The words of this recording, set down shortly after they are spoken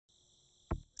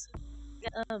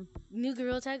New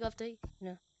GorillaTag update.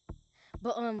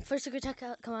 But for Secret Tech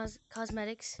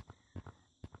Cosmetics,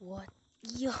 what?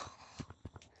 Yo,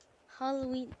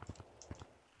 Halloween.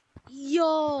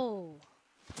 Yo,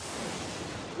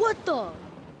 what the?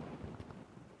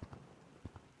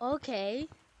 Okay,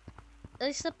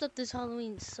 I stepped up this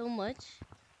Halloween so much.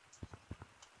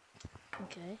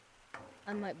 Okay,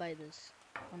 I might buy this.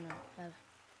 Oh no, have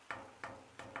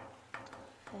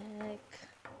heck,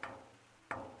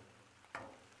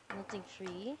 nothing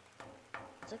free.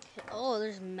 It's okay. Oh,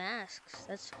 there's masks.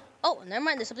 That's. Oh, never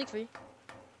mind. There's something free.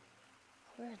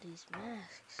 Where are these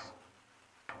masks?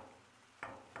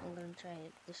 I'm gonna try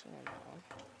it. This one and that one.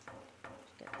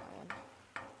 Let's get that one.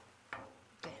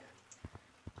 Okay.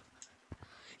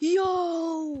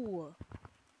 Yo!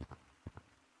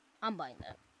 I'm buying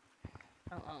that.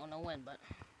 I don't know when, but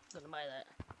I'm gonna buy that.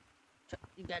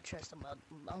 You gotta trust them.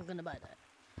 I'm gonna buy that.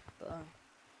 But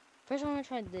first I wanna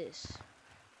try this.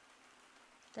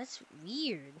 That's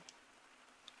weird.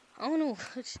 I don't know.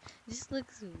 This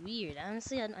looks weird.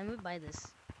 Honestly, I would buy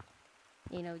this.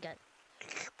 You know, we got.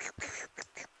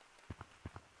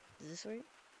 Does this work?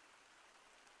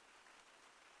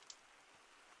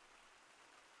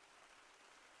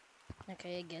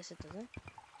 Okay, I guess it doesn't.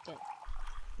 Okay,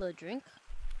 little drink.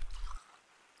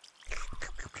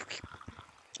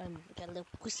 We got a little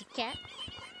pussy cat.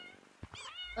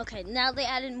 Okay, now they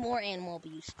added more animal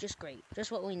abuse. Just great.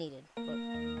 Just what we needed.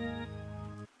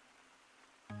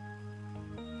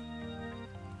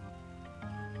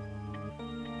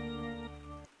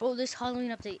 Bro, this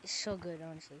Halloween update is so good,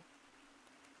 honestly.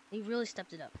 They really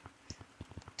stepped it up.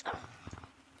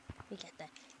 We got that.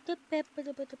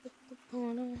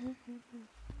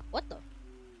 What the?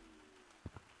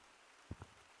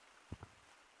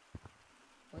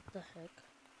 What the heck?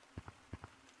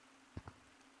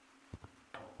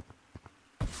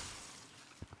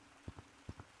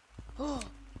 Oh!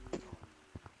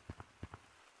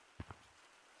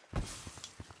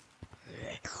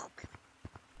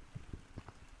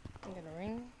 I'm gonna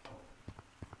ring.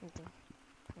 Okay.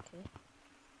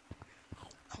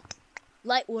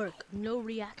 Light work, no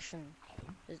reaction.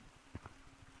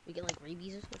 We get like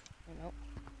rabies or something? I know.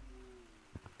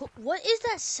 But what is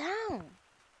that sound?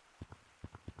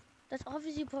 That's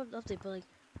obviously part of the update, but like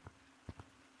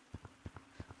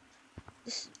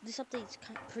this update's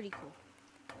pretty cool.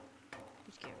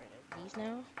 Let's get rid of these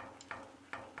now.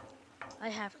 I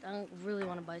don't really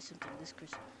want to buy something this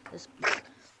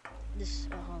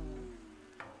Halloween.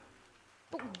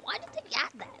 But why did they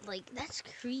add that? Like, that's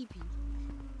creepy.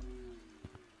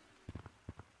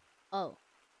 Oh.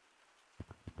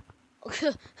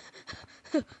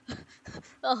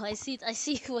 Oh, I see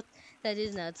what that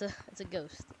is now. It's a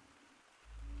ghost.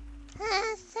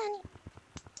 Ah, Sonny.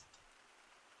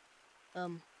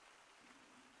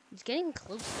 It's getting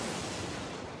closer.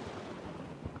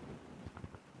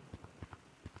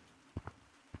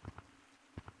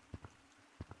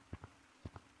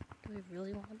 Do we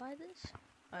really want to buy this?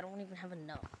 I don't even have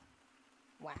enough.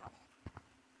 Wow.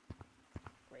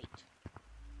 Great.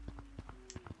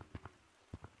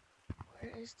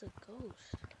 Where is the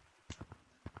ghost?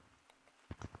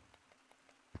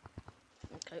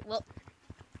 Okay, well,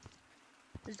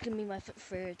 this is gonna be my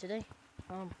for today.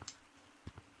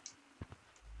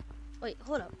 Wait,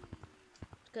 hold up.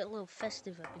 It's got a little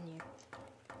festive up in here.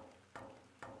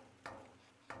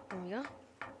 There we go.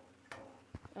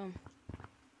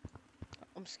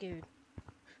 I'm scared.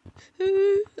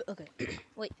 Okay,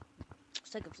 wait.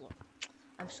 Second floor.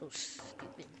 I'm so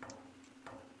stupid.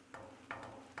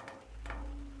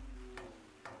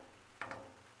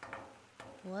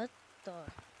 What the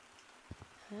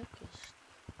heck is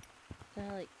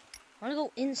that? Like, I wanna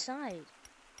go inside.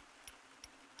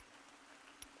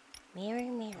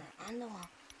 Mirror, mirror on the wall,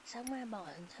 somewhere above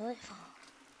until it falls.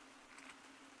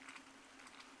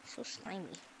 So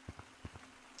slimy.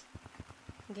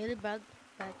 Get it back.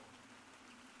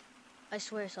 I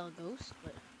swear I saw a ghost,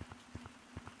 but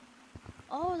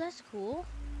oh, that's cool.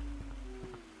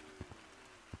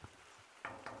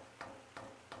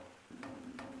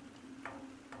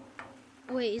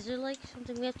 Wait, is there like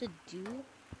something we have to do?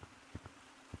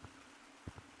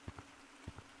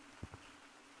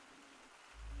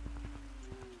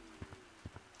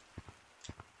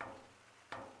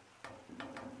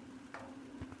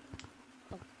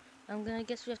 Oh, I'm gonna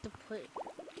guess we have to put.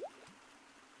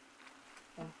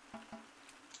 Oh.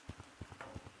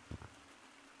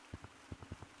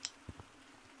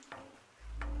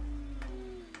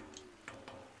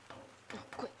 No,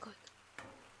 quick.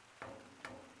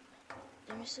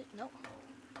 Let me see. No.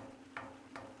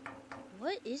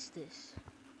 What is this?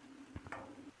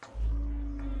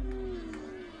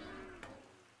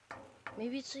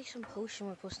 Maybe it's like some potion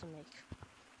we're supposed to make.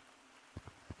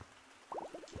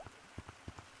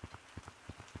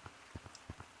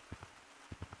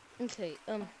 Okay,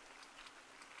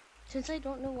 since I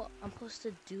don't know what I'm supposed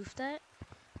to do with that,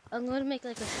 I'm gonna make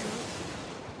like a short.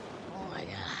 Oh my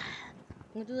god.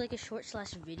 I'm gonna do like a short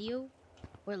slash video,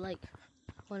 or like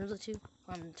one of the two.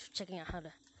 I'm checking out how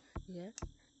to do that.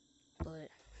 But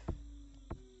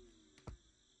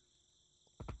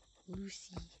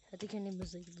Lucy, I think her name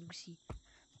was like Lucy.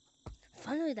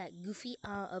 Finally, that goofy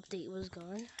update was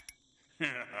gone.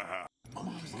 What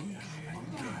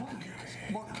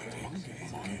the?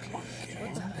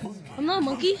 I'm not a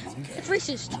monkey. It's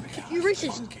racist. You're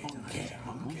racist.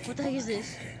 What the heck is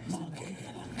this?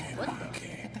 What the?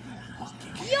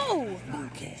 Yo!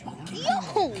 Yo!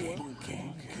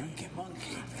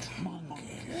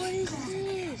 What is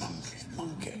this?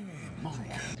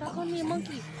 Stop calling me a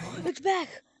monkey. It's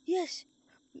back. Yes.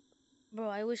 Bro,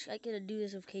 I wish I could do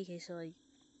this with KK. So like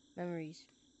memories.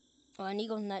 Oh, I need to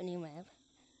go on that new map.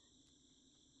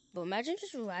 But imagine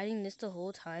just riding this the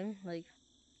whole time, like.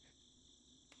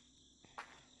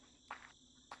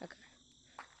 Okay.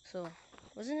 So,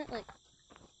 wasn't it like?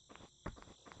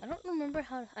 I don't remember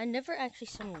how. I never actually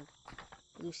summoned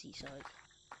Lucy, so like,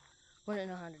 wouldn't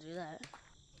know how to do that.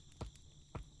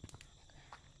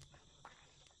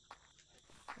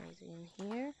 Anything in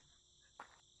here?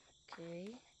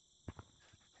 Okay.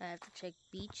 I have to check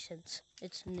beach since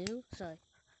it's new, so like,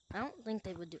 I don't think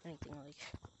they would do anything like.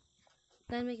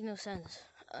 That make no sense.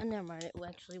 Never mind, it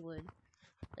actually would.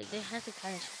 Like they had to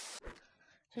kind of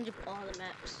change up all the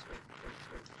maps.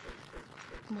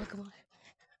 Come on, come on.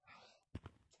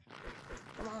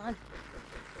 Come on.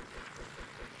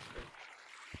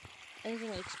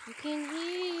 Anything like spooky in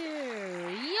here?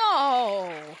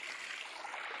 Yo!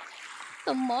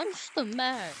 The monster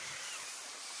mash.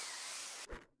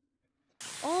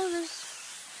 Oh, there's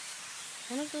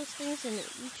one of those things in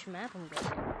each map I'm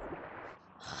getting.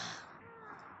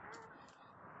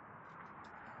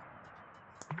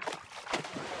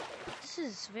 This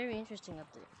is very interesting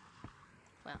update.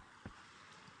 Wow.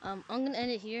 I'm gonna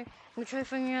end it here. I'm gonna try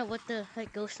figuring out what the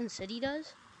like Ghost in the City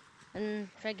does, and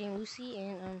try getting Lucy,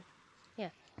 and yeah,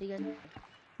 see you guys.